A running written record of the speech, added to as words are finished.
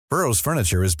Burrow's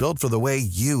furniture is built for the way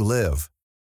you live.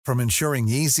 From ensuring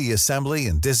easy assembly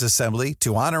and disassembly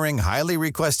to honoring highly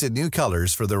requested new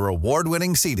colors for their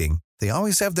award-winning seating, they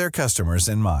always have their customers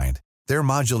in mind. Their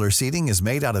modular seating is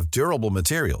made out of durable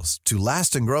materials to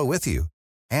last and grow with you.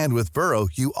 And with Burrow,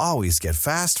 you always get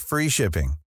fast, free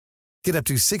shipping. Get up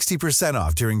to 60%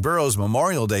 off during Burrow's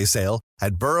Memorial Day sale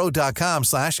at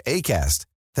burrow.com/ACAST.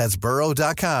 That's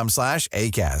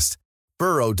burrow.com/ACAST.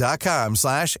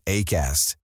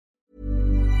 burrow.com/ACAST.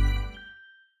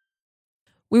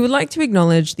 We would like to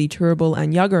acknowledge the Turrbal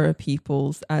and Yagara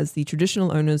peoples as the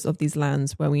traditional owners of these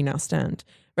lands where we now stand,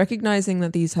 recognizing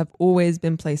that these have always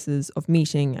been places of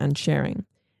meeting and sharing.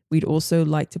 We'd also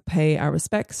like to pay our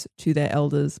respects to their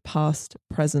elders past,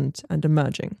 present, and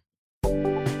emerging.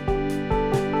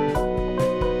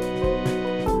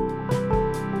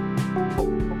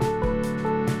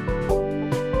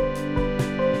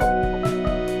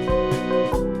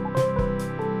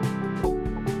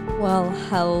 Well,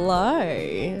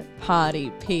 hello, party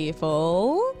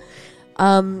people.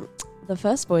 The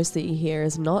first voice that you hear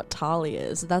is not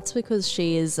Talia's. That's because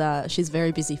she's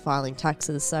very busy filing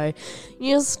taxes. So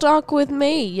you're stuck with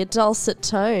me, your dulcet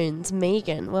tones.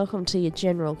 Megan, welcome to your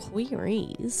general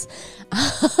queries.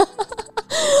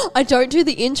 I don't do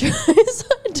the intros.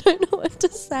 I don't know what to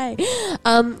say.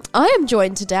 I am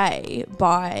joined today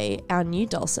by our new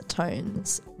dulcet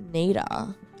tones,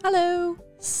 Nita. Hello.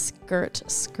 Skirt.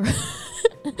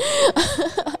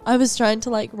 I was trying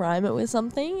to rhyme it with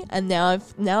something, and now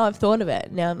I've thought of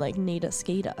it. Now I'm like Nita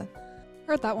Skeeter.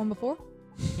 Heard that one before.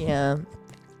 Yeah,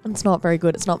 it's not very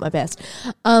good. It's not my best.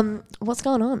 What's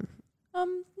going on?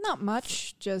 Not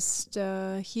much. Just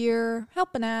here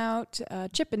helping out,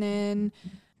 chipping in,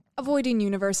 avoiding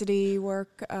university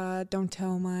work. Don't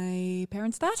tell my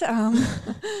parents that.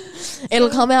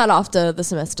 It'll come out after the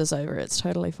semester's over. It's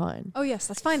totally fine. Oh yes,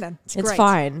 that's fine then. It's great.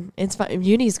 fine. It's fine.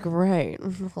 Uni's great.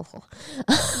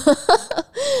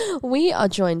 We are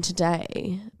joined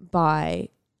today by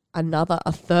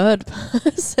a third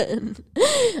person.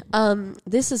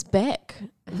 This is Beck.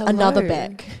 Hello. Another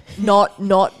Beck.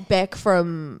 Not Beck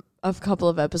from a couple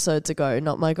of episodes ago.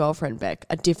 Not my girlfriend Beck.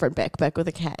 A different Beck. Beck with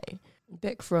a K.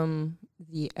 Back from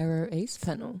the Arrow Ace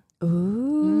panel.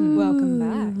 Ooh. Welcome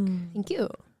back. Thank you.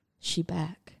 She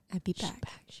back. I'll be back.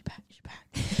 She back.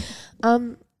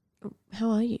 How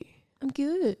are you? I'm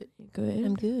good. Good.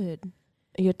 I'm good.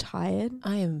 You're tired?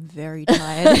 I am very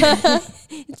tired.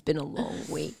 It's been a long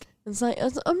week. It's like,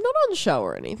 I'm not on show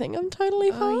or anything. I'm totally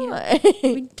fine. Yeah.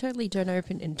 We totally don't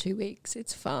open in 2 weeks.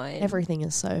 It's fine. Everything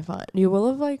is so fine. You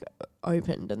will have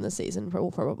opened and the season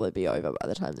will probably be over by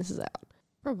the time this is out.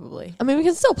 Probably. I mean, we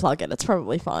can still plug it. It's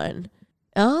probably fine.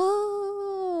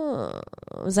 Oh,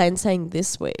 Zane's saying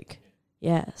this week.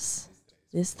 Yes.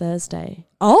 This Thursday.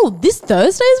 Oh, this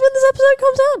Thursday is when this episode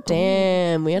comes out?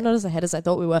 Damn, we are not as ahead as I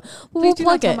thought we were. Well, Please do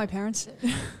plug not tell it. my parents.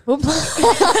 We'll just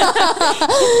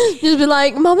be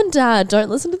like, Mum and Dad, don't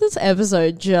listen to this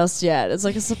episode just yet. It's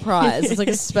like a surprise. It's like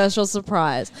a special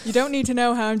surprise. You don't need to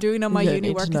know how I'm doing on my You don't uni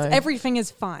need to work. know. Everything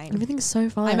is fine. Everything's so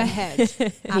fine. I'm ahead.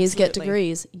 Here's get Absolutely.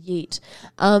 degrees. Yeet.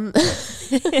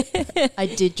 I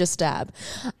did just dab.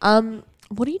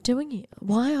 What are you doing here?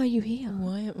 Why are you here?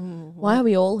 Why are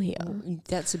we all here?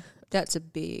 That's a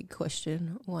big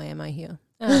question. Why am I here?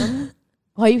 Why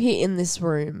are you here in this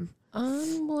room?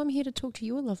 Well, I'm here to talk to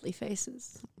your lovely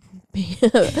faces.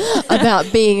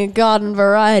 About being a garden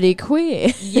variety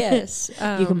queer. Yes.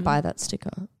 You can buy that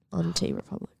sticker on Tea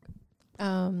Republic.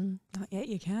 Not yet,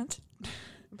 you can't.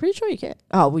 I'm pretty sure you can.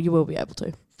 Oh, well, you will be able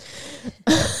to.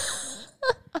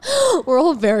 We're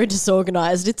all very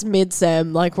disorganized. It's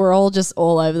mid-sem. We're all just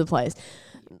all over the place.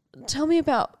 Tell me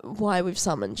about why we've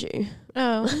summoned you.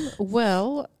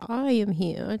 Well, I am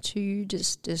here to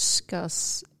just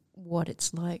discuss what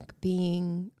it's like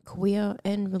being queer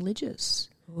and religious.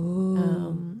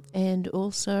 And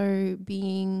also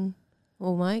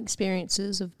my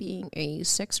experiences of being a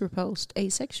sex-repulsed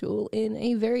asexual in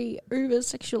a very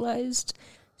over-sexualized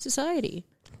society.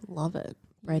 Love it.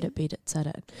 Rate it, beat it, said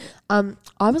it. I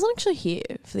wasn't actually here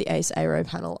for the Ace Aero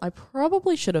panel. I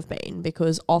probably should have been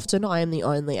because often I am the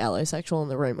only allosexual in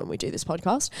the room when we do this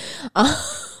podcast.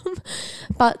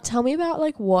 But tell me about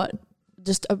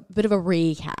just a bit of a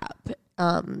recap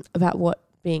about what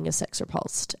being a sex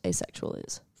repulsed asexual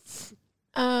is.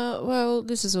 Well,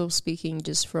 this is all speaking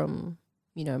just from,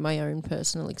 my own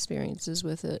personal experiences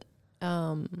with it.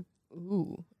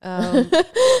 I'm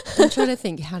trying to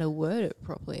think how to word it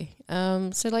properly.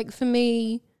 So for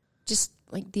me, just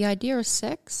the idea of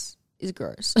sex is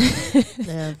gross.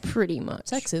 Yeah, pretty much.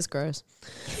 sex is gross.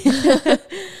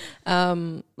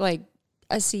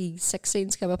 I see sex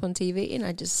scenes come up on TV and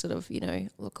I just sort of,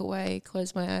 look away,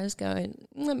 close my eyes, going,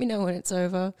 let me know when it's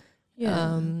over.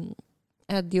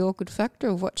 Add the awkward factor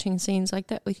of watching scenes like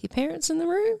that with your parents in the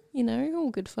room, all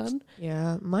good fun.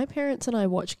 Yeah, my parents and I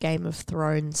watch Game of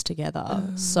Thrones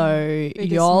together, so biggest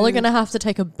y'all are move. going to have to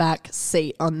take a back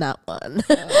seat on that one.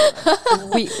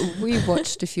 We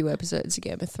watched a few episodes of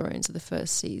Game of Thrones of the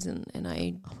first season and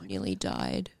I nearly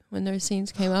died when those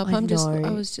scenes came up. I I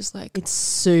was just like, It's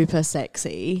super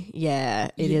sexy. Yeah,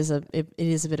 it Yeah. is it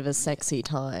is a bit of a sexy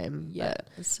time. yeah.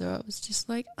 So I was just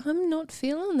like, I'm not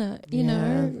feeling that,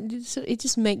 Yeah. It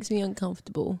just makes me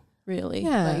uncomfortable, really.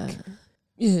 Yeah. Like,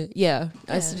 yeah.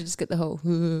 I Yeah. sort of just get the whole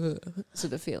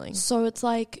sort of feeling. So it's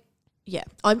like, yeah,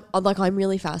 I'm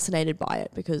really fascinated by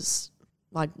it because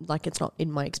like it's not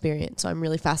in my experience. So I'm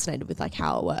really fascinated with like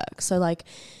how it works. So like,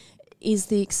 is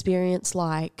the experience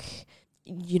like,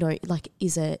 like,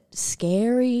 is it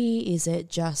scary? Is it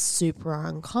just super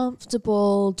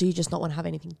uncomfortable? Do you just not want to have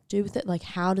anything to do with it? Like,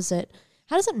 how does it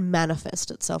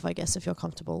manifest itself, I guess, if you're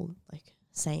comfortable like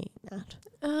saying that?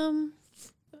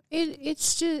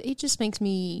 It just makes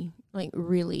me like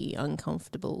really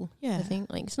uncomfortable. Yeah. I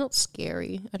think like it's not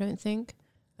scary. I don't think.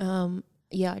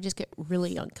 I just get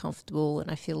really uncomfortable and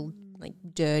I feel like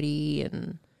dirty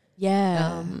and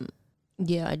Yeah.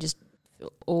 I just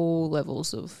feel all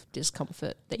levels of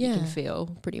discomfort that you Yeah. can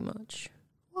feel pretty much.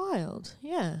 Wild.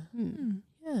 Yeah. Hmm.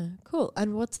 Yeah, cool.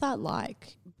 And what's that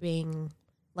like being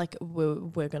like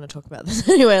we're going to talk about this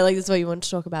anyway, like this is what you want to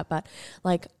talk about, but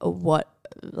like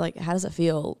how does it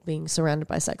feel being surrounded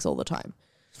by sex all the time?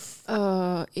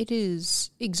 It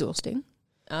is exhausting.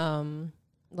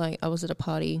 Like I was at a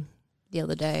party the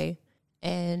other day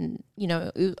and,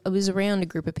 I was around a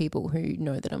group of people who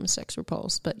know that I'm sex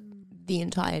repulsed, but the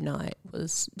entire night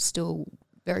was still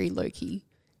very low-key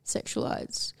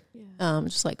sexualized.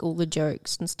 Just like all the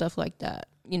jokes and stuff like that.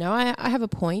 I have a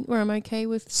point where I'm okay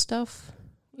with stuff,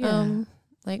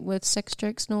 like with sex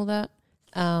jokes and all that.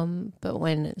 But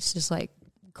when it's just like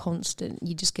constant,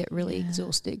 you just get really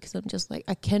exhausted because I'm just like,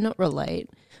 I cannot relate.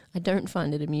 I don't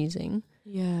find it amusing.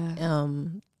 Yeah.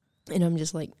 And I'm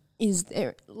just like, is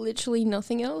there literally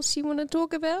nothing else you want to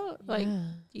talk about? Like,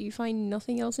 do you find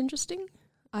nothing else interesting?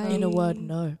 In a word,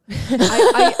 no.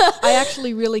 I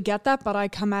actually really get that, but I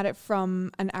come at it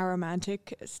from an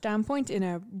aromantic standpoint in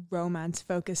a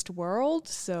romance-focused world.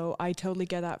 So I totally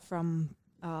get that from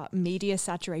media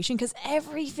saturation because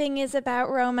everything is about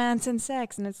romance and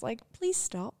sex. And it's like, please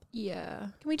stop. Yeah.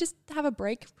 Can we just have a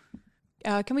break?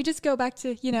 Can we just go back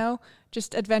to,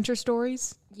 just adventure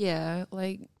stories? Yeah,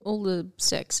 like all the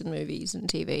sex in movies and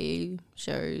TV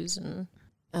shows and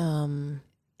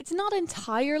It's not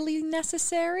entirely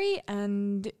necessary,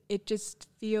 and it just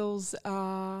feels,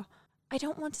 I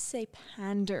don't want to say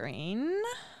pandering,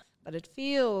 but it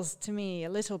feels to me a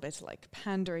little bit like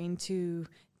pandering to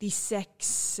the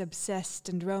sex-obsessed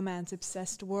and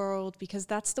romance-obsessed world because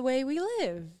that's the way we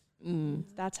live.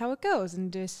 That's how it goes,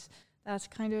 and that's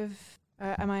kind of...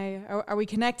 are we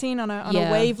connecting on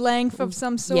a wavelength of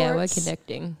some sort? Yeah, we're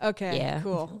connecting. Okay, Yeah.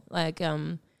 cool. Like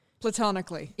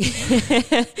Platonically.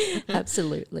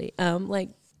 absolutely. Like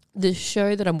the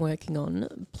show that I'm working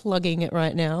on, plugging it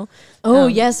right now. Oh,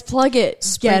 yes, plug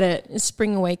it. Get it.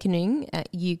 Spring Awakening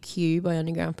at UQ by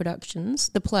Underground Productions.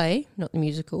 The play, not the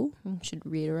musical. I should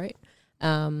reiterate.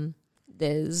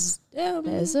 There's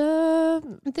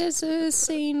a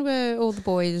scene where all the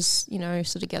boys,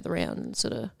 sort of gather around and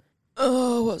sort of,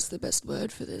 what's the best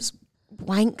word for this?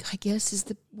 Wank, I guess, is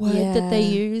the word that they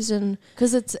use, and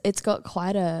because it's got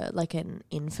quite an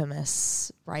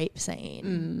infamous rape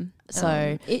scene.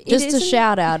 So just a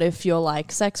shout out if you're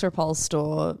like sex repulsed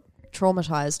or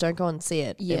traumatized, don't go and see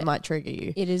it. Yeah. It might trigger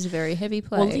you. it is a very heavy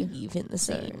play. Or leave in the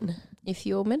scene. If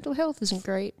your mental health isn't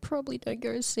great, probably don't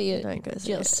go see it. Don't go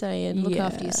see Just it. saying, look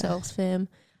after yourselves, fam.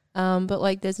 But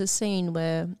like, there's a scene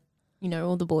where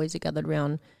all the boys are gathered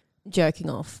around jerking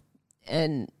off.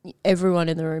 And everyone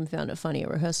in the room found it funny at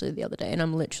rehearsal the other day. And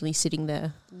I'm literally sitting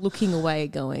there looking away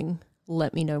going,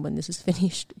 let me know when this is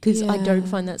finished. Because I don't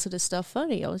find that sort of stuff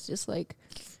funny. I was just like,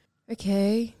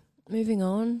 okay, moving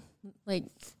on. Like,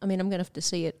 I mean, I'm going to have to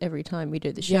see it every time we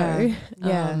do the show.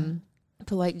 Yeah.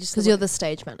 But like, just Because you're the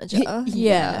stage manager.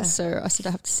 yeah. So I sort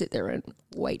of have to sit there and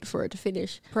wait for it to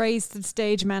finish. Praise to the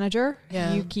stage manager.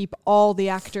 Yeah. You keep all the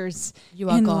actors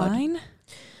You are in God. line.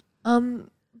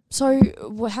 So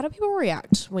how do people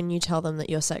react when you tell them that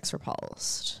you're sex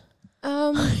repulsed?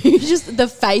 You Just the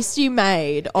face you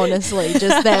made, honestly,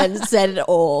 just then said it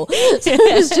all. So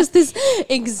it was just this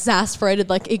exasperated,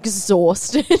 like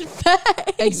exhausted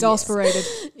face. Exasperated.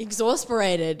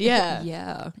 Exasperated, yeah.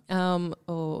 yeah.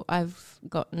 Or I've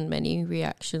gotten many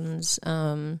reactions.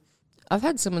 I've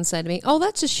had someone say to me, "Oh,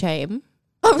 that's a shame."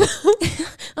 I'm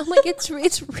like, it's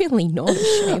really not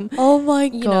a shame. Oh my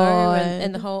You know,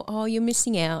 and the whole, "Oh, you're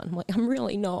missing out." I'm like, I'm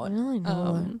really not. Really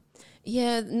not.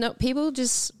 Yeah, no, people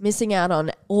just Missing out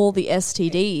on all the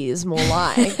STDs, more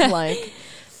like.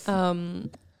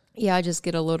 yeah, I just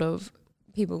get a lot of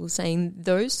people saying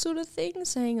those sort of things,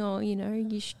 saying, "Oh, you know,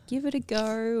 you should give it a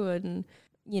go." And,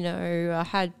 you know, I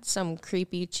had some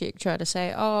creepy chick try to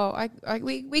say, "Oh,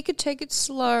 we could take it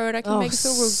slow and I can make it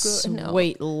feel real good." No.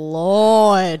 Sweet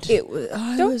Lord.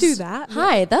 Don't do that.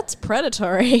 Hi, that's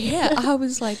predatory. Yeah, I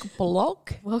was like,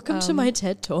 block. Welcome to my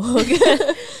TED Talk.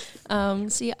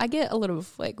 See, I get a lot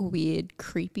of like weird,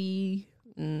 creepy,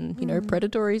 you know,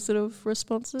 predatory sort of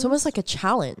responses. It's almost like a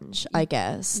challenge, I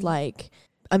guess. Like,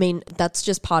 I mean, that's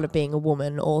just part of being a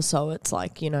woman. Also, it's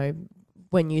like, you know,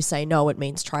 when you say no, it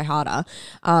means try harder.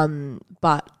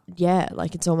 But yeah,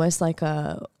 like it's almost like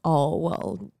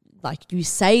like you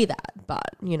say that, but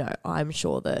you know, I'm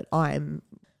sure that I'm,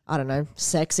 I don't know,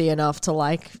 sexy enough to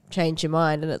like change your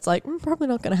mind, and it's like probably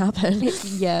not going to happen.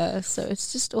 Yeah, so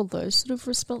it's just all those sort of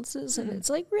responses, and it's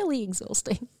like really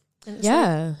exhausting. And it's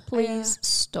Yeah. like, please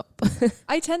stop.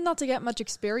 I tend not to get much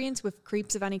experience with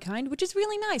creeps of any kind, which is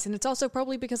really nice. And it's also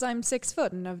probably because I'm 6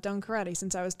 foot and I've done karate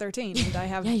since I was 13 and I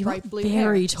have Yeah, you bright are blue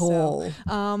very hair. tall.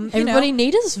 So, Everybody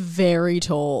need is very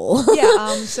tall.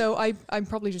 yeah, so I'm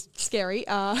probably just scary.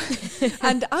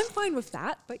 And I'm fine with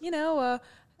that. But, you know,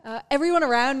 everyone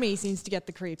around me seems to get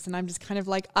the creeps. And I'm just kind of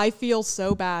like, I feel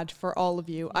so bad for all of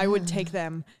you. I would take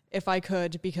them if I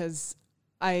could, because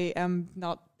I am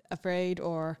not afraid,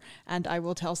 and I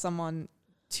will tell someone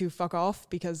to fuck off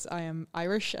because I am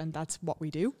Irish and that's what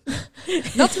we do.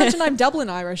 Not to mention I'm Dublin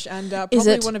Irish and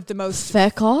probably one of the most...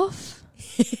 Feck off?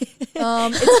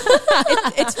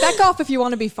 It's feck off if you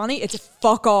want to be funny. It's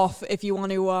fuck off if you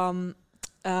want to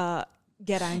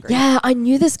get angry. Yeah, I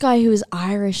knew this guy who was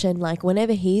Irish, and like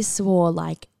whenever he swore,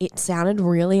 like it sounded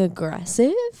really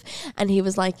aggressive. And he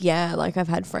was like, yeah, like I've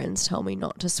had friends tell me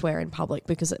not to swear in public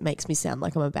because it makes me sound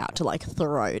like I'm about to like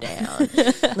throw down.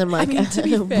 And I'm like, to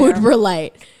be fair, would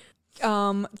relate.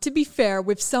 To be fair,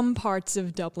 with some parts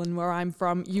of Dublin where I'm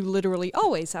from, you literally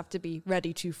always have to be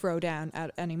ready to throw down at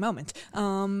any moment.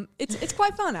 It's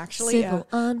quite fun, actually. Civil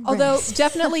Although unrest.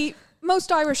 definitely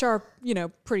most Irish are, you know,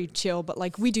 pretty chill, but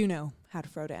like we do know how to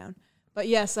throw down. But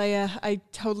yes, I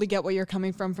totally get where you're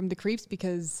coming from the creeps,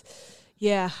 because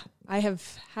yeah, I have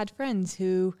had friends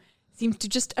who seem to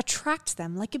just attract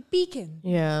them like a beacon.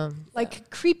 Yeah. Like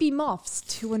creepy moths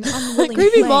to an unwilling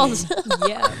Creepy flame. moths.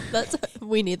 Yeah.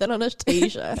 We need that on a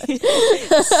t-shirt.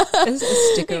 a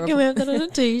sticker. Can we have that on a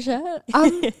t-shirt?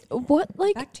 What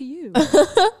like Back to you.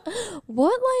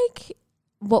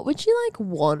 what would you like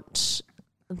want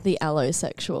the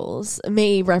allosexuals,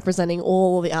 me representing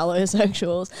all the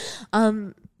allosexuals,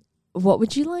 what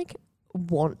would you like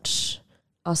want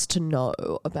us to know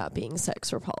about being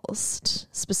sex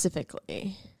repulsed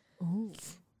specifically?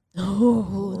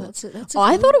 Oh, That's a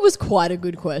I thought it was quite a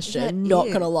good question, That not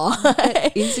is. gonna lie.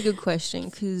 That is a good question,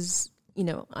 because, you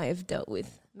know, I have dealt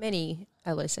with many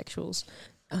allosexuals.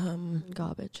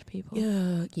 Garbage people.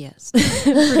 Yeah, yes,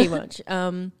 pretty much.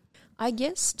 I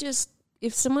guess just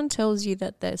if someone tells you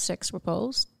that they're sex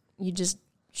repulsed, you just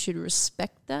should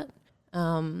respect that.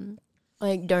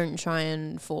 Like, don't try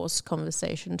and force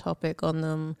conversation topic on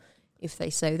them. If they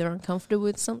say they're uncomfortable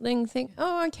with something, think,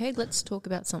 oh, okay, let's talk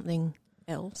about something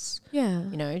else. Yeah.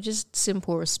 You know, just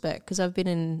simple respect. Because I've been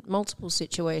in multiple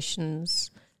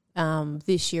situations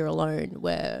this year alone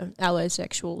where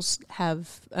allosexuals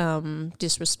have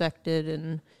disrespected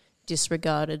and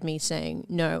disregarded me saying,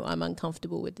 no, I'm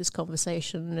uncomfortable with this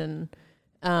conversation.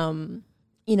 And,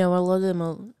 you know, a lot of them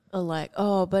are like,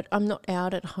 oh, but I'm not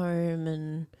out at home,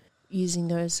 and using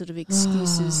those sort of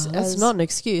excuses. That's not an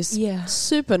excuse. Yeah.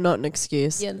 Super not an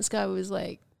excuse. Yeah, this guy was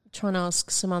like trying to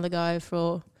ask some other guy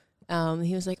for,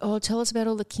 he was like, oh, tell us about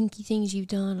all the kinky things you've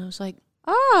done. I was like,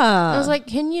 I I was like,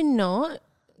 can you not?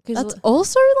 that's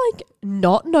also like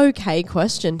not an okay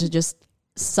question to just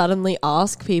suddenly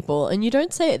ask people, and you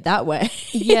don't say it that way.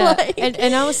 yeah. Like,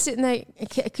 and I was sitting there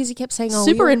because he kept saying, oh,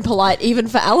 super impolite even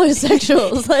for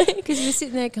allosexuals. Like, because he was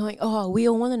sitting there going, oh, we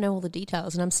all want to know all the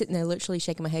details. And I'm sitting there literally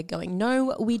shaking my head going,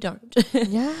 no, we don't.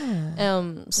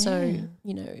 yeah. So, Yeah.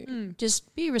 you know,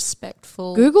 just be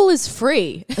respectful. Google is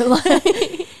free.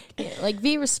 Like, Yeah, like,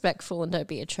 be respectful and don't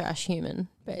be a trash human,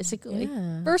 basically.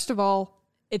 yeah. First of all,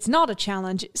 it's not a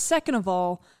challenge. Second of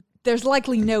all, there's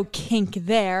likely no kink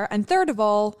there. And third of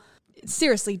all,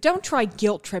 seriously, don't try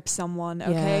guilt trip someone,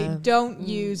 okay? Yeah. Don't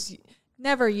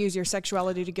never use your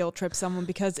sexuality to guilt trip someone,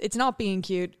 because it's not being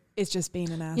cute. is just being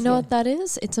an ass. You know what that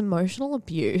is? It's emotional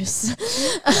abuse.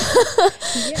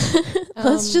 Yeah.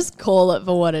 Let's just call it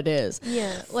for what it is.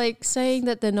 Yeah, like saying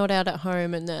that they're not out at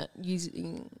home and that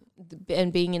using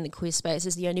and being in the queer space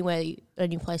is the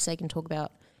only place they can talk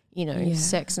about, you know, Yeah.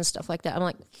 sex and stuff like that. I'm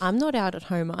like, I'm not out at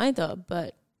home either,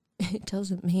 but it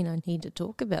doesn't mean I need to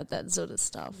talk about that sort of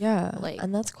stuff. Yeah, Like-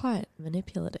 and that's quite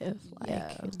manipulative. Like,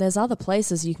 Yeah. there's other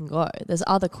places you can go. There's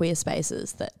other queer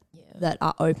spaces that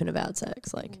are open about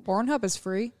sex. Like, Pornhub is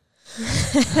free.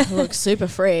 look, super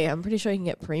free. I'm pretty sure you can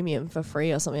get premium for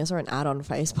free or something. I saw an ad on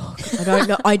Facebook.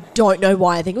 I don't know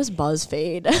why. I think it was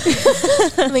BuzzFeed. I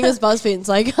think it was BuzzFeed. It's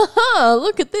like,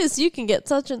 look at this. You can get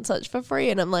such and such for free.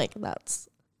 And I'm like, that's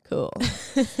cool.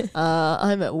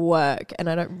 I'm at work and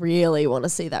I don't really want to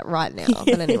see that right now.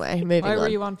 But anyway, moving Why on. were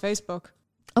you on Facebook?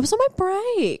 I was on my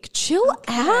break. Chill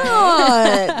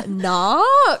out.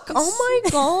 Knock. Oh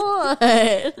my God.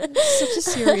 Such a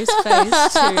serious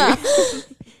face too.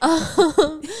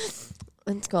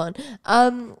 It's gone.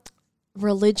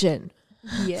 Religion.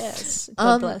 Yes,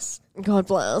 God bless. God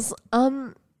bless.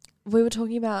 We were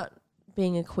talking about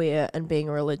being a queer and being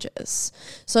religious.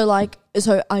 So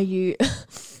are you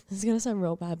this is gonna sound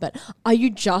real bad, but are you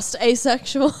just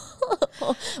asexual?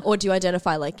 Or do you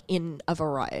identify like in a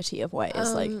variety of ways?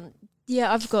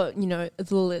 Yeah, I've got, you know,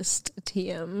 the list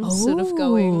TM sort of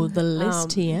going. The list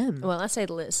TM. Well, I say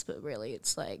the list, but really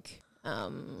it's like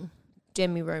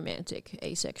demi-romantic,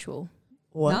 asexual.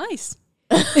 What? Nice.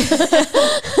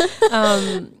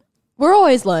 We're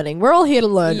always learning. We're all here to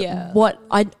learn. Yeah. What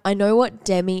I know what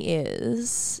demi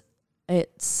is.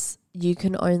 It's you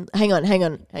can only hang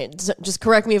on. Just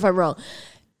correct me if I'm wrong.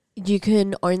 You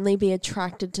can only be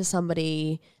attracted to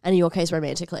somebody, and in your case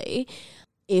romantically,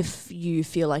 if you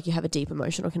feel like you have a deep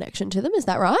emotional connection to them. Is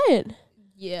that right?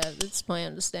 Yeah, that's my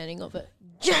understanding of it.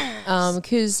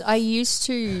 Because I used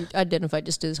to identify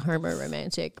just as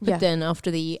homo-romantic, but Yeah. then after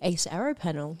the Ace Arrow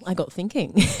panel, I got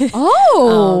thinking.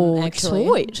 Oh, actually.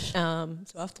 sweet. So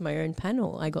after my own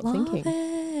panel, I got Love thinking.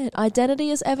 it. Identity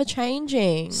is ever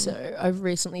changing. So I've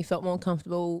recently felt more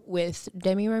comfortable with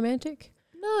demi-romantic.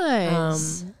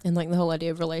 Nice. And like the whole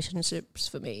idea of relationships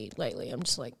for me lately, I'm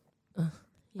just like,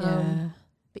 yeah.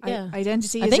 but yeah.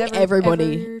 Identity I is think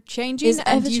everybody ever changing, is and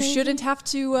ever you changing. shouldn't have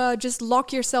to just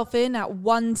lock yourself in at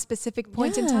one specific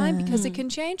point in time because it can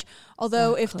change.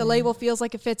 Although if the Exactly. label feels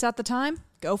like it fits at the time,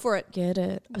 go for it. Get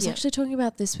it. I was Yeah. actually talking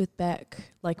about this with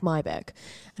Beck, like my Beck,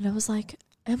 and I was like,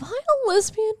 am I a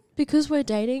lesbian because we're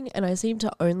dating and I seem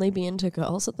to only be into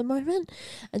girls at the moment?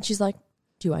 And she's like,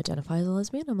 do you identify as a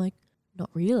lesbian? I'm like, not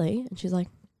really. And she's like,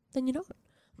 then you're not. I'm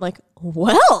like,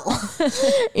 well,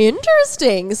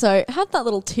 interesting. So I had that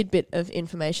little tidbit of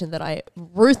information that I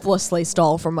ruthlessly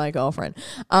stole from my girlfriend.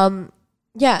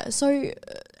 Yeah, so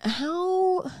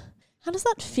how does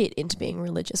that fit into being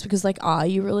religious? Because like, are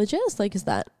you religious? Like, is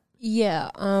that Yeah,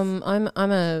 I'm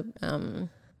a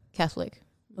Catholic,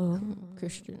 Oh.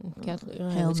 Christian Catholic.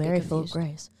 I Hail always get Mary, full of confused.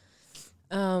 grace?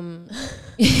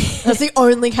 That's That's the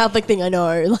only Catholic thing I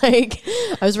know. Like,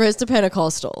 I was raised a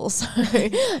Pentecostal, so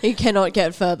you cannot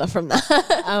get further from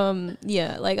that.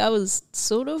 yeah, like I was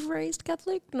sort of raised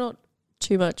Catholic, not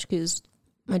too much because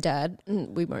my dad.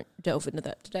 We won't delve into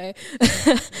that today.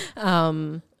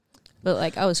 But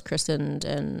like I was christened,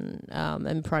 and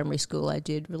in primary school I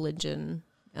did religion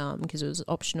because it was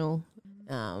optional,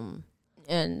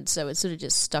 and so it sort of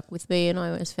just stuck with me, and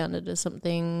I always found it as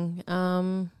something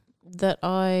that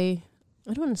I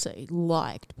don't want to say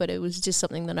liked, but it was just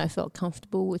something that I felt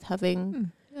comfortable with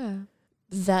having Yeah.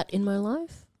 that in my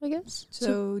life, I guess.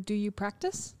 So do you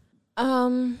practice?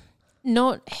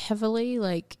 Not heavily,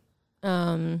 like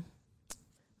I'll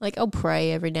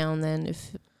pray every now and then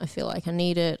if I feel like I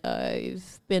need it.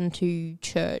 I've been to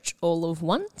church all of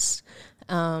once.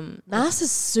 Mass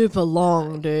is super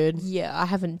long, dude. Yeah, I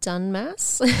haven't done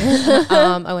mass.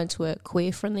 I went to a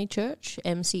queer friendly church,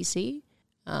 MCC.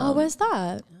 Oh, where's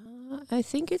that? I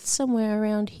think it's somewhere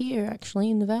around here,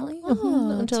 actually, in the valley. I'm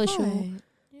not entirely sure. tight.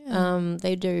 Yeah.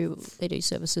 They do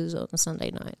services on Sunday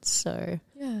nights, so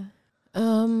Yeah.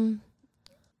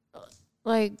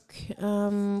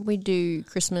 we do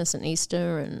Christmas and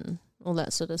Easter and all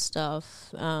that sort of stuff.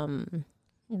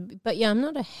 But yeah, I'm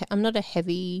not a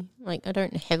heavy, like I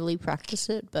don't heavily practice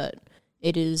it, but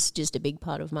it is just a big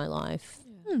part of my life.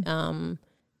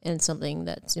 And something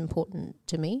that's important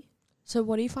to me. So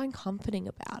what do you find comforting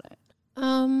about it?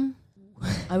 I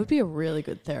I would be a really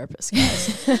good therapist,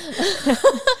 guys.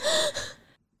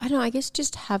 don't know, I guess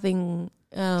just having,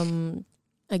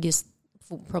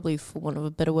 probably for want of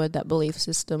a better word, that belief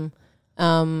system,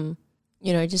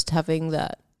 just having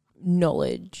that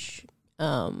knowledge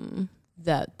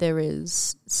that there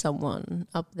is someone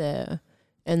up there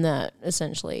and that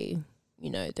essentially,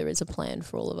 there is a plan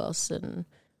for all of us. And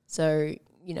so,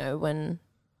 when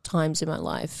times in my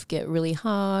life get really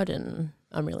hard and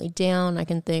I'm really down, I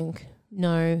can think,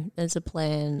 no, there's a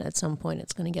plan. At some point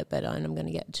it's going to get better and I'm going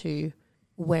to get to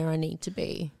where I need to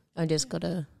be. I just got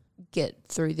to get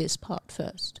through this part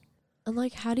first. And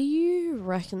like, how do you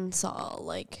reconcile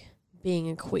like being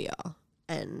a queer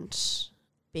and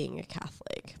being a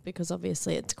Catholic? Because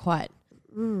obviously it's quite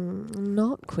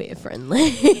not queer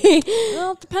friendly.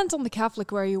 Well, it depends on the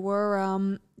Catholic where you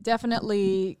were.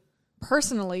 Definitely,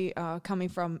 personally, coming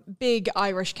from big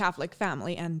Irish Catholic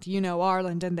family, and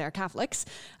Ireland and their Catholics.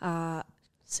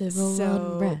 Civil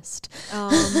unrest.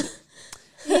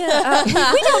 We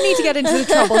don't need to get into the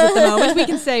troubles at the moment. We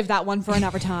can save that one for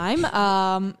another time.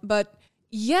 But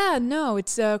yeah, no,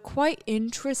 it's quite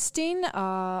interesting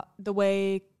the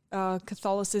way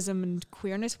Catholicism and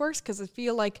queerness works, because I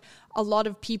feel like a lot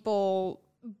of people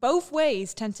both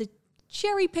ways tend to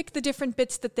cherry pick the different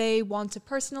bits that they want to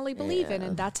personally believe in,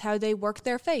 and that's how they work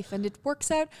their faith, and it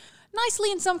works out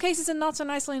nicely in some cases and not so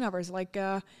nicely in others. Like,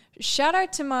 shout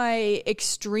out to my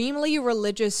extremely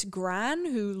religious gran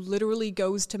who literally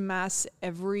goes to mass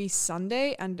every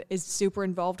Sunday and is super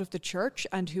involved with the church,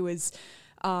 and who is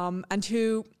and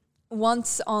who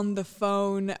once on the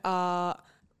phone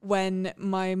when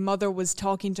my mother was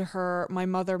talking to her, my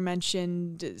mother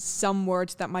mentioned some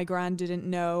words that my gran didn't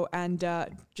know, and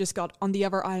just got on the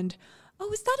other end,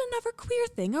 "Oh, is that another queer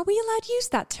thing? Are we allowed to use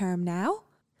that term now?"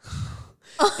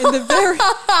 In the very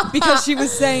because she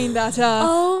was saying that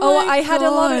I have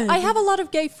a lot of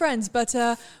gay friends, but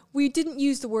we didn't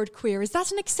use the word queer. Is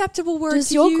that an acceptable word Does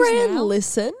to your use gran now?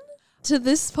 listen to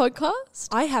this podcast?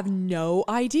 I have no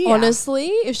idea. Honestly,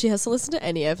 if she has to listen to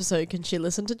any episode, can she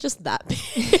listen to just that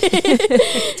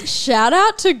bit? Shout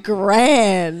out to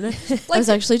Gran. I was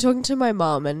actually talking to my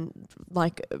mum, and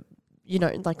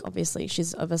obviously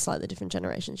she's of a slightly different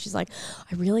generation. She's like,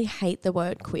 I really hate the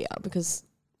word queer because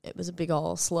it was a big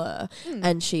old slur,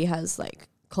 and she has like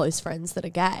close friends that are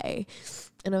gay.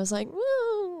 And I was like,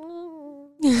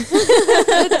 It's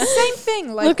the same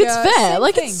thing. Like, look, it's fair.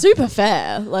 Like, it's super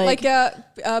fair. Like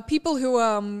people who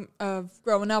have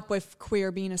grown up with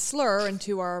queer being a slur and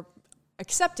who are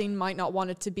accepting might not want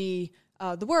it to be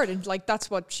the word. And like, that's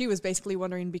what she was basically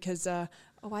wondering, because I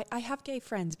have gay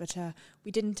friends, but we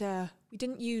didn't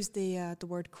use the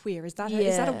word queer. Is that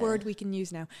a word we can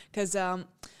use now? Because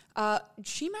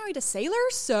she married a sailor,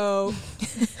 so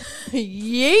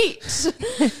yeet.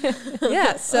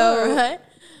 Yeah. So. All right.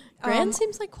 Gran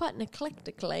seems like quite an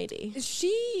eclectic lady.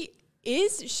 She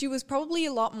is. She was probably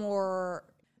a lot more.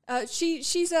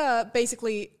 She's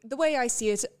basically, the way I see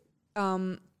it,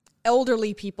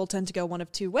 elderly people tend to go one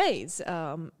of two ways.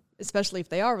 Especially if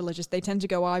they are religious, they tend to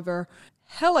go either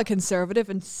hella conservative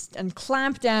and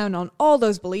clamp down on all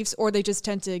those beliefs, or they just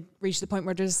tend to reach the point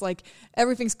where they're just like,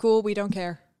 everything's cool, we don't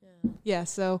care. Yeah.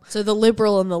 So the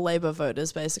Liberal and the Labour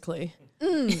voters, basically.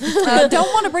 Don't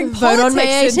want to bring Vote on May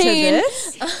politics into 18.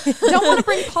 this. Don't want to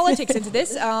bring politics into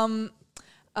this.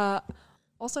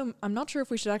 Also, I'm not sure if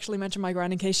we should actually mention my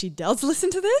gran in case she does listen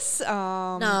to this.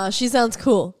 Nah, she sounds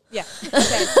cool. Yeah.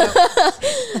 Okay.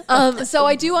 So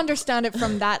I do understand it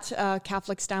from that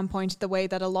Catholic standpoint, the way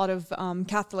that a lot of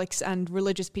Catholics and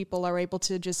religious people are able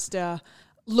to just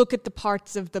look at the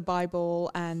parts of the Bible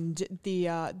and the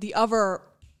other,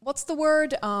 what's the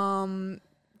word?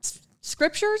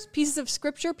 Scriptures, pieces of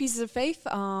scripture, pieces of faith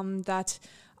that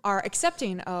are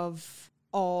accepting of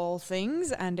all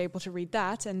things and able to read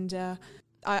that. And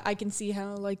I can see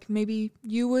how, like, maybe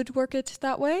you would work it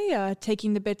that way,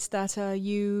 taking the bits that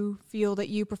you feel that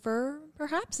you prefer,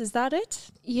 perhaps. Is that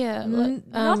it? Yeah.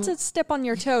 Not to step on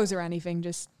your toes or anything,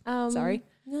 just sorry.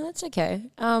 No, that's okay.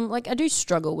 I do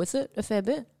struggle with it a fair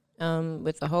bit,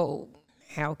 with the whole,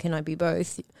 how can I be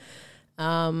both?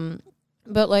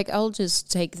 But, like, I'll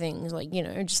just take things like,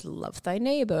 just love thy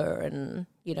neighbor and,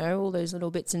 all those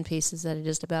little bits and pieces that are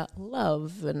just about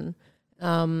love. And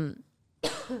I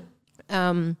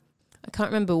can't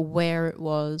remember where it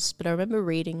was, but I remember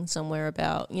reading somewhere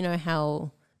about,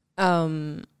 how,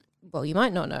 well, you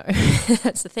might not know.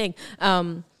 That's the thing.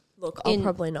 Look, I'll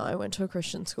probably know. I went to a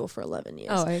Christian school for 11 years.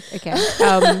 Oh, okay.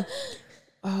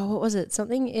 What was it?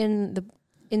 Something in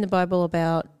the Bible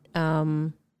about...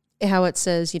 how it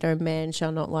says, man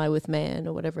shall not lie with man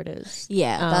or whatever it is.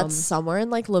 Yeah, that's somewhere in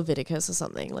like Leviticus or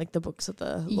something, like the books of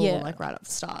the law, like right at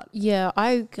the start. Yeah,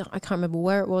 I can't remember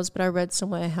where it was, but I read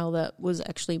somewhere how that was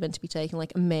actually meant to be taken,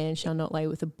 like a man shall not lie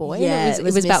with a boy. Yeah, and it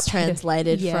was about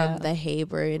translated Yeah. from the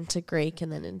Hebrew into Greek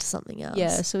and then into something else.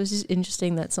 Yeah, so it's just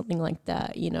interesting that something like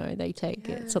that, they take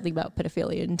something about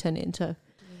pedophilia and turn it into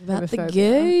about the homophobia.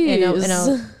 gays.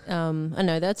 I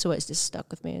know that's always just stuck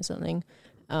with me or something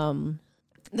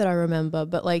that I remember.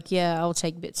 But like, I'll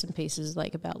take bits and pieces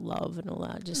like about love and all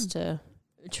that just to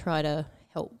try to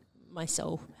help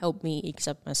me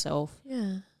accept myself.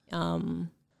 Yeah.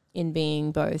 In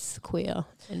being both queer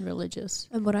and religious.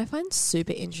 And what I find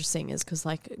super interesting is because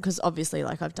obviously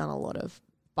like I've done a lot of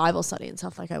Bible study and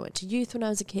stuff. Like I went to youth when I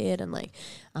was a kid and like,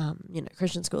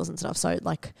 Christian schools and stuff. So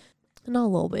like, not a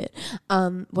little bit.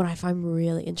 What I find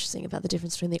really interesting about the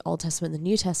difference between the Old Testament and the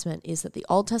New Testament is that the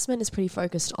Old Testament is pretty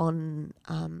focused on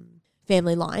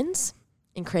family lines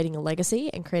and creating a legacy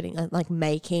and creating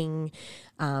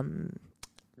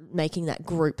making that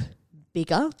group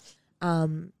bigger.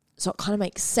 So it kind of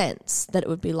makes sense that it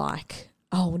would be like,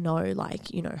 oh no,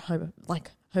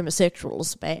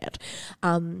 homosexuals bad,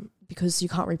 because you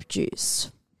can't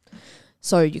reproduce,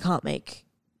 so you can't make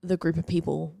the group of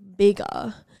people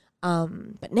bigger.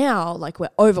 But now, like, we're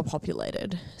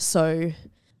overpopulated, so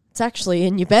it's actually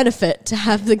in your benefit to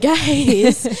have the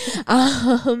gays,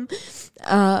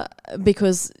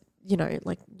 because, you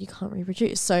can't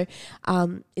reproduce. So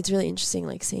it's really interesting,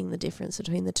 like, seeing the difference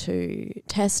between the two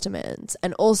testaments.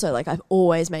 And also, like, I've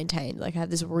always maintained, like, I have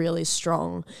this really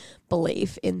strong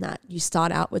belief in that you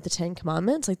start out with the 10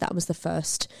 Commandments. Like, that was the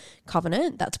first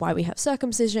covenant. That's why we have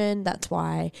circumcision. That's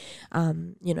why,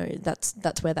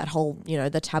 that's where that whole,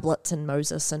 the tablets and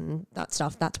Moses and that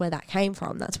stuff, that's where that came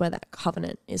from. That's where that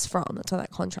covenant is from. That's where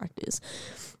that contract is.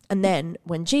 And then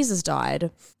when Jesus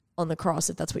died on the cross,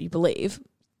 if that's what you believe,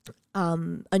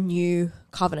 a new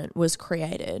covenant was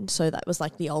created. So that was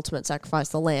like the ultimate sacrifice,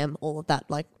 the lamb, all of that,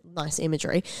 like, nice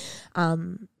imagery.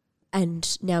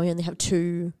 And now we only have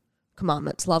 2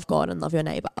 commandments: love God and love your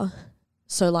neighbor.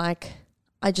 So, like,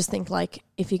 I just think, like,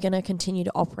 if you're going to continue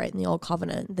to operate in the old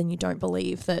covenant, then you don't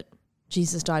believe that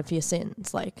Jesus died for your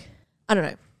sins. Like, I don't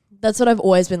know. That's what I've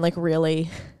always been, like, really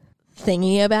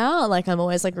thingy about. Like, I'm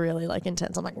always, like, really, like,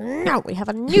 intense. I'm like, no, we have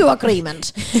a new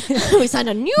agreement. We signed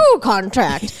a new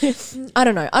contract. I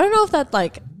don't know if that,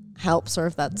 like, helps or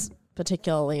if that's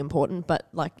particularly important, but,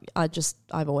 like,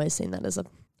 I've always seen that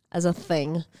as a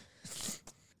thing.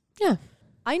 Yeah.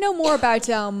 I know more about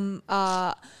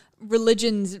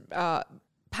religions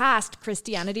past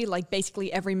Christianity, like basically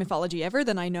every mythology ever,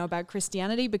 than I know about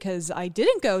Christianity, because I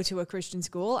didn't go to a Christian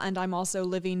school, and I'm also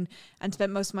living and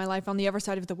spent most of my life on the other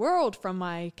side of the world from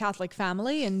my Catholic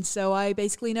family, and so I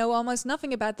basically know almost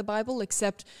nothing about the Bible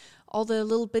except all the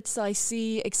little bits I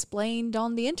see explained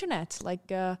on the internet. Like,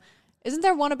 isn't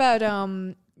there one about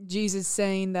Jesus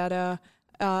saying that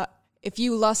if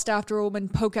you lust after a woman,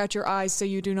 poke out your eyes so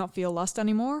you do not feel lust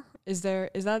anymore? Is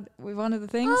that one of the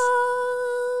things?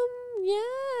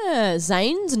 Yeah.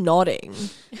 Zane's nodding.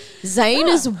 Zane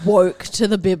is woke to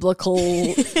the biblical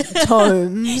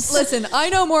tomes. Listen, I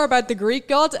know more about the Greek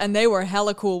gods, and they were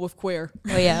hella cool with queer.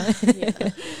 Oh, yeah.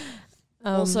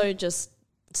 Also, just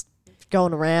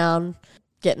going around,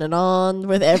 getting it on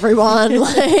with everyone.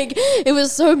 Like, it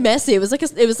was so messy. It was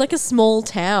like a small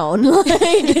town.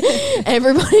 Like,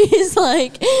 everybody's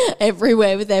like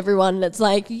everywhere with everyone. And it's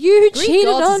like, you Greek cheated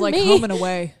gods on is like me. home and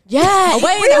away. Yeah,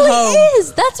 Away it and a really home.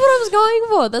 is. That's what I was going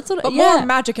for. That's what. But Yeah, more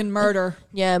magic and murder.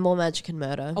 yeah, more magic and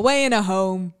murder. Away in a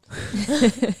home.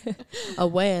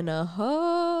 Away in a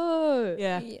hole.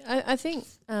 Yeah. I think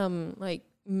like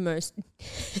most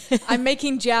I'm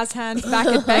making jazz hands back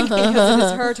at Beck because it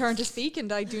is her turn to speak,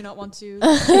 and I do not want to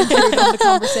intrude on the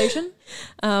conversation.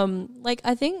 like,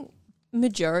 I think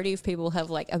majority of people have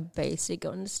like a basic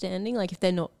understanding, like if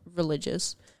they're not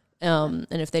religious, and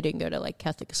if they didn't go to like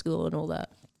Catholic school and all that,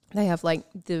 they have like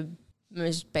the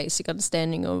most basic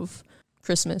understanding of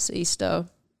Christmas, Easter,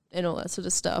 and all that sort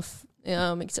of stuff.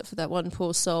 Except for that one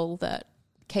poor soul that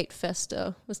Kate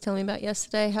Fester was telling me about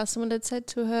yesterday, how someone had said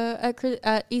to her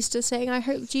at Easter, saying, "I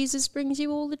hope Jesus brings you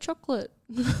all the chocolate,"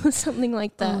 something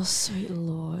like that. Oh, sweet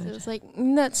Lord. So it's like,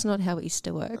 that's not how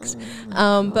Easter works.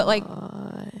 But like,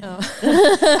 I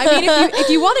mean, if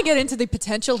you want to get into the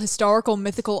potential historical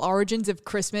mythical origins of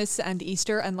Christmas and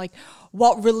Easter and like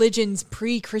what religions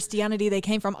pre-Christianity they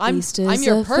came from, I'm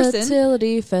your a person.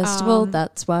 fertility festival.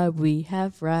 That's why we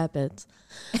have rabbits.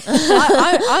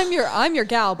 I'm your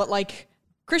gal, but like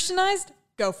Christianized,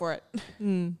 go for it.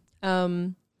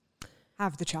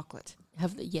 Have the chocolate.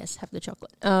 have the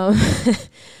chocolate.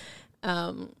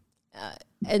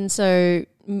 And so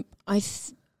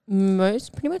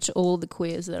pretty much all the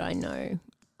queers that I know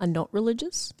are not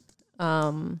religious.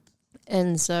 And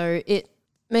so it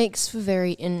makes for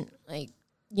they'll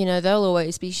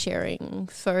always be sharing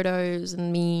photos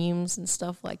and memes and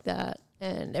stuff like that.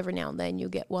 And every now and then you'll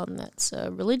get one that's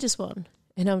a religious one.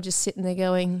 And I'm just sitting there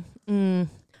going, I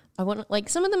want, like,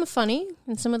 some of them are funny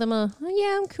and some of them are, oh,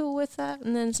 yeah, I'm cool with that.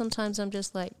 And then sometimes I'm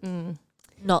just like,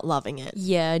 Not loving it.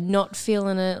 yeah, not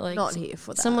feeling it. Like, Not here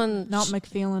for that. someone, Not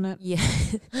McFeeling it.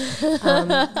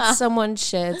 yeah, someone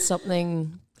shared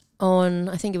something on,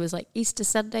 I think it was like Easter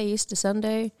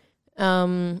Sunday,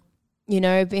 being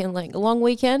like a long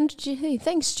weekend. Hey,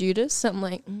 thanks, Judas. I'm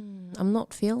like, I'm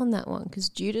not feeling that one because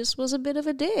Judas was a bit of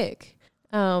a dick.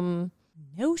 No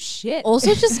shit.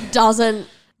 Also just doesn't...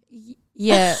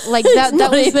 Yeah, like that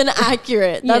not was even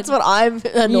accurate. Yeah. That's what I'm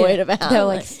annoyed Yeah. about. They're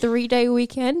like 3-day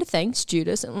weekend. Thanks,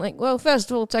 Judas. I'm like, well,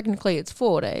 first of all, technically it's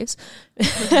 4 days.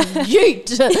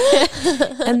 Yeet.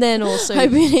 And then also, Hope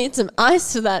you need some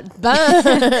ice for that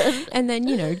burn. and then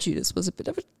Judas was a bit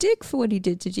of a dick for what he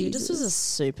did to Jesus. This was a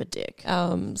super dick.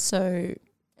 Snitches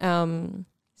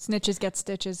get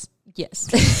stitches.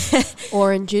 Yes.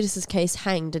 Or in Judas's case,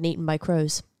 hanged and eaten by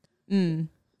crows.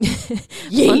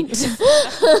 Yeet.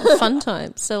 Fun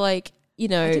time. So like, I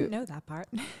didn't know that part.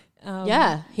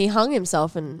 Yeah, he hung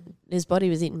himself and his body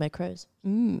was eaten by crows.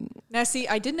 Now, see,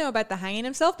 I did know about the hanging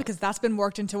himself because that's been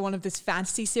worked into one of this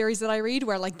fantasy series that I read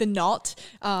where, like, the knot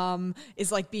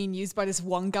is, like, being used by this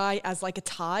one guy as, like, a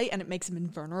tie and it makes him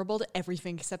invulnerable to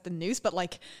everything except the noose. But,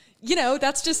 like,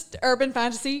 that's just urban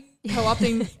fantasy,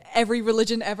 co-opting every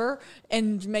religion ever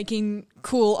and making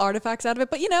cool artifacts out of it.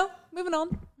 But, moving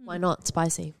on. Why not?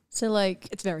 Spicy. So like,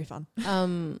 It's very fun.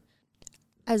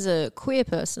 as a queer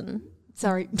person,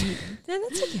 Sorry no,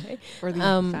 that's okay. for the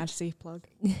fantasy plug.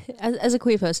 As a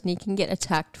queer person, you can get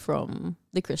attacked from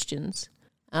the Christians,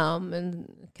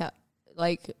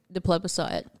 like the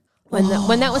plebiscite. When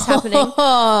that was happening,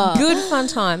 good fun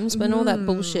times when all that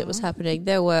bullshit was happening.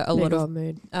 There were a lot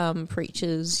of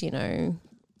preachers.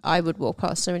 I would walk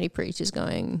past so many preachers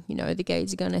going, the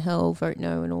gays are going to hell, vote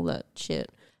no, and all that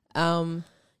shit.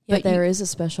 But there is a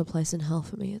special place in hell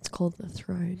for me. It's called the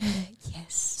throne.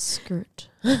 Yes. Skirt.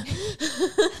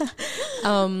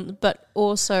 But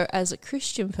also as a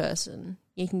Christian person,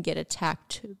 you can get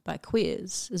attacked by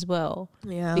queers as well.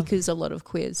 Yeah. Because a lot of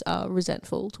queers are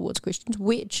resentful towards Christians,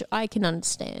 which I can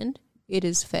understand. It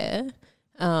is fair.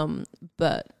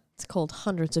 But It's called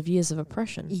hundreds of years of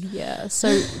oppression. yeah,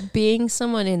 so being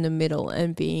someone in the middle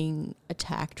and being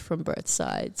attacked from both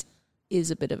sides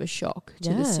is a bit of a shock to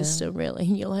the Yeah. system, really.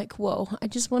 And you're like, whoa, I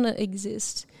just want to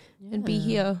exist and be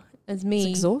here as me. It's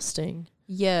exhausting.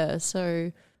 Yeah,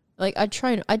 so like I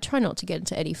try not to get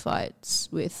into any fights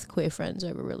with queer friends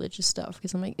over religious stuff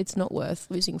because I'm like, it's not worth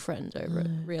losing friends over it,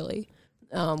 really.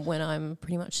 When I'm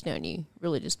pretty much the only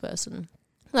religious person.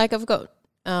 Like I've got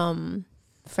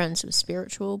friends who are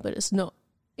spiritual, but it's not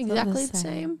exactly the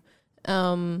same.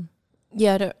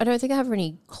 Yeah, I don't think I have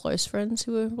any close friends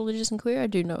who are religious and queer. I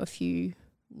do know a few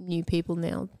new people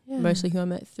now, mostly who I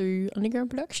met through Underground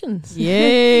Productions.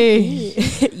 Yay!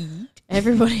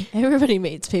 Everybody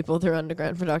meets people through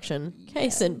Underground Production.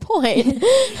 Case in point,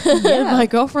 my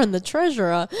girlfriend, the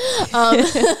treasurer.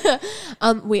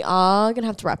 We are gonna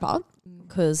have to wrap up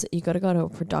because you got to go to a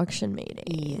production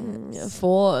meeting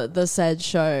for the said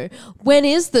show. When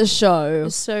is the show?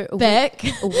 So Beck,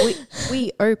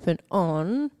 we open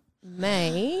on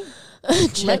May.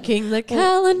 checking the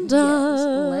calendar.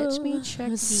 Yes, let me check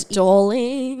the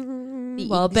Stalling.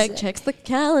 While Beck exact- checks the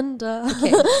calendar.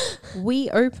 Okay. We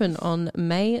open on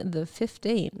May the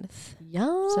 15th.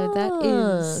 Yeah. So that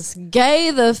is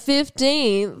Gay the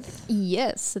 15th.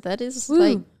 Yes, so that is Woo.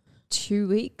 like 2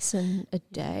 weeks and a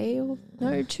day. No, 2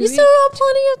 You weeks. still got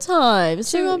plenty of time.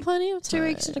 Still got plenty of time. 2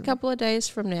 weeks and a couple of days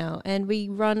from now, and we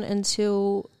run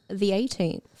until the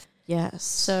 18th. Yes.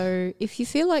 So if you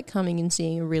feel like coming and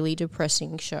seeing a really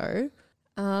depressing show,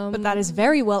 But that is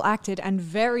very well acted and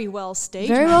very well staged.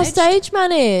 Very well managed. stage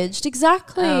managed.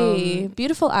 Exactly.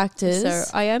 Beautiful actors. so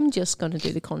I am just going to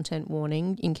do the content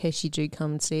warning in case you do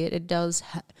come and see it. It does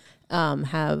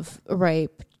have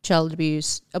rape, child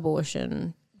abuse,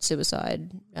 abortion,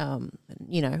 suicide,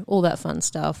 all that fun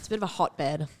stuff. It's a bit of a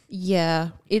hotbed. Yeah,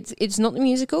 it's not the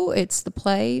musical, it's the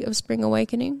play of Spring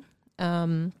Awakening.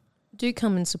 Do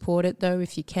come and support it though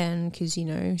if you can, because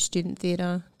student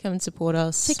theatre, come and support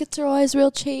us. Tickets are always real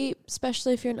cheap,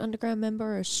 especially if you're an underground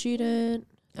member or a student.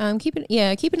 Keep an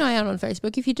eye out on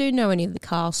Facebook if you do know any of the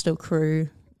cast or crew.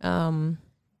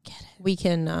 We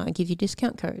can give you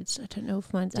discount codes. I don't know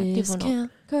if mine's active or not.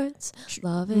 Discount codes.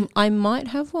 Love it. I might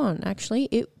have one actually.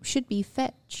 It should be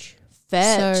Fetch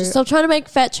Fetch. So- Stop trying to make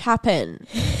fetch happen.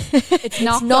 It's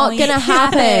not Not gonna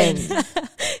happen.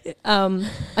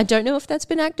 I don't know if that's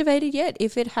been activated yet.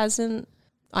 If it hasn't,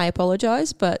 I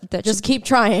apologize, but that Just keep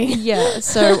trying. yeah.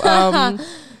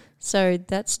 So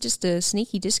that's just a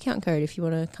sneaky discount code if you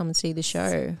want to come and see the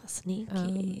show.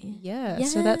 Sneaky. Yeah.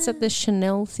 So that's at the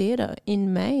Chanel Theatre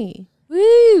in May.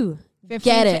 Woo! 15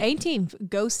 Get to it. 18.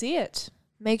 Go see it.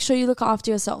 Make sure you look after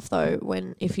yourself though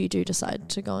if you do decide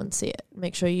to go and see it.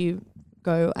 Make sure you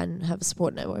go and have a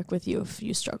support network with you if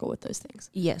you struggle with those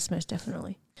things. Yes, most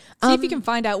definitely. See if you can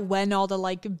find out when all the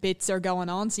like bits are going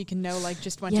on, so you can know like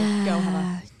just when to go have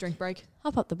a drink break.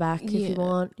 Hop up the back if you Yeah.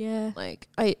 want. Yeah. Like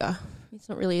it's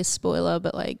not really a spoiler,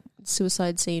 but like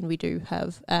suicide scene we do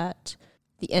have at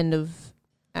the end of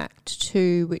Act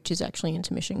 2, which is actually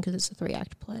intermission because it's a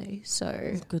 3-act play.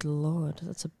 So Good Lord,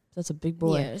 that's a big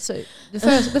boy. yeah, so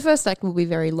the first act will be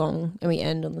very long, and we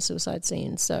end on the suicide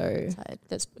scene. So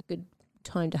that's a good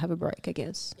time to have a break, I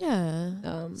guess. Yeah.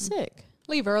 Um, Sick.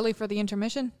 Leave early for the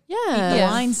intermission. Yeah. The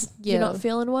Yeah. lines. yeah, You're not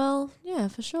feeling well? Yeah,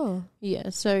 for sure. yeah.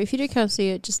 So if you do come see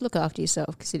it, just look after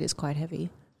yourself because it is quite heavy.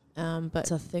 But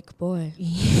It's a thick boy.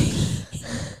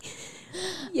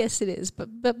 yes, it is. But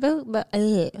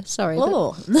sorry,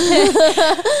 Oh.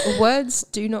 words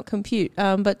do not compute.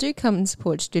 But do come and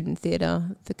support Student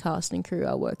Theatre. The cast and crew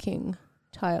are working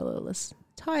tirelessly.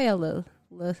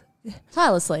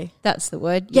 Tirelessly. That's the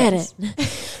word. Get yes.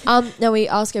 it. Now we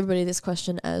ask everybody this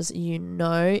question, as you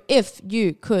know. If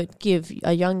you could give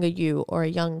a younger you or a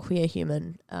young queer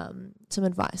human some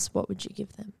advice, what would you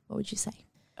give them? What would you say?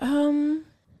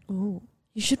 Ooh.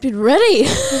 You should be ready.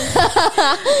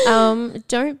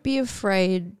 Don't be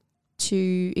afraid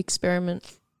to experiment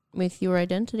with your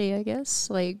identity, I guess.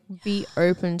 Like, be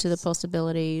open to the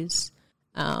possibilities.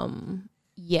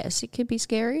 Yes, it could be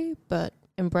scary, but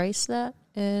embrace that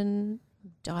and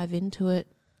dive into it,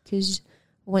 because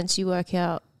once you work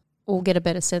out or get a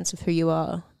better sense of who you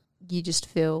are, you just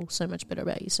feel so much better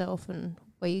about yourself and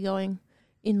where you're going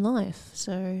in life.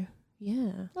 So,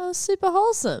 yeah. Oh, super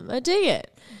wholesome. I dig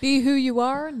it. Be who you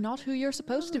are, not who you're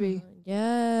supposed to be.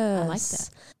 Yes. I like that.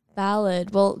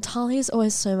 Valid. Well, Talia's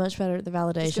always so much better at the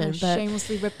Just validation. gonna But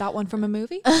shamelessly rip that one from a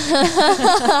movie.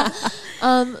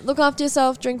 look after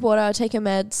yourself, drink water, take your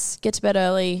meds, get to bed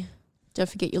early. Don't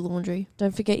forget your laundry.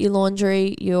 Don't forget your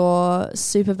laundry. You're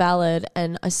super valid.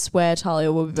 And I swear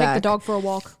Talia will be Take back. the dog for a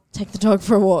walk. Take the dog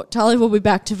for a walk. Talia will be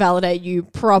back to validate you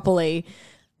properly.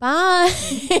 Bye.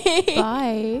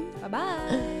 Bye.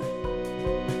 Bye-bye.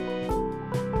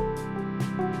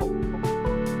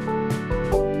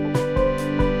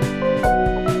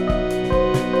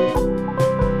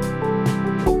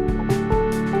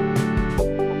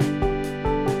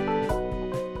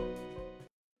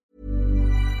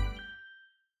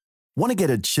 Want to get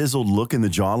a chiseled look in the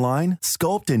jawline?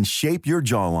 Sculpt and shape your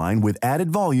jawline with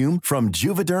added volume from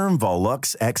Juvederm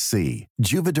Volux XC.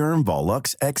 Juvederm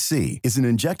Volux XC is an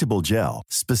injectable gel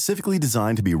specifically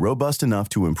designed to be robust enough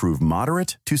to improve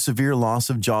moderate to severe loss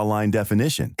of jawline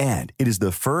definition. And it is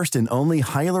the first and only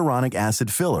hyaluronic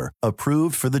acid filler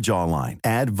approved for the jawline.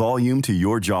 Add volume to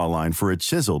your jawline for a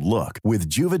chiseled look with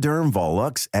Juvederm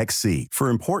Volux XC. For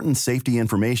important safety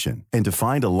information and to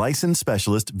find a licensed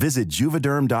specialist, visit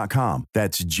Juvederm.com.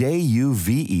 That's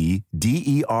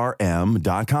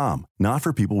Juvederm.com. Not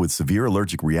for people with severe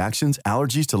allergic reactions,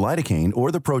 allergies to lidocaine,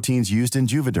 or the proteins used in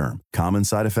Juvederm. Common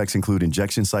side effects include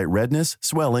injection site redness,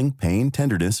 swelling, pain,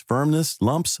 tenderness, firmness,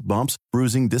 lumps, bumps,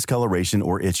 bruising, discoloration,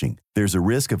 or itching. There's a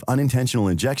risk of unintentional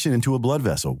injection into a blood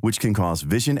vessel, which can cause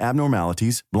vision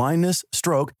abnormalities, blindness,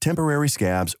 stroke, temporary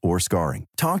scabs, or scarring.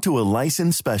 Talk to a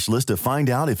licensed specialist to find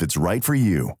out if it's right for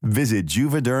you. Visit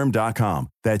Juvederm.com.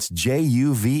 That's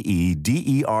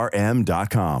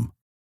Juvederm.com.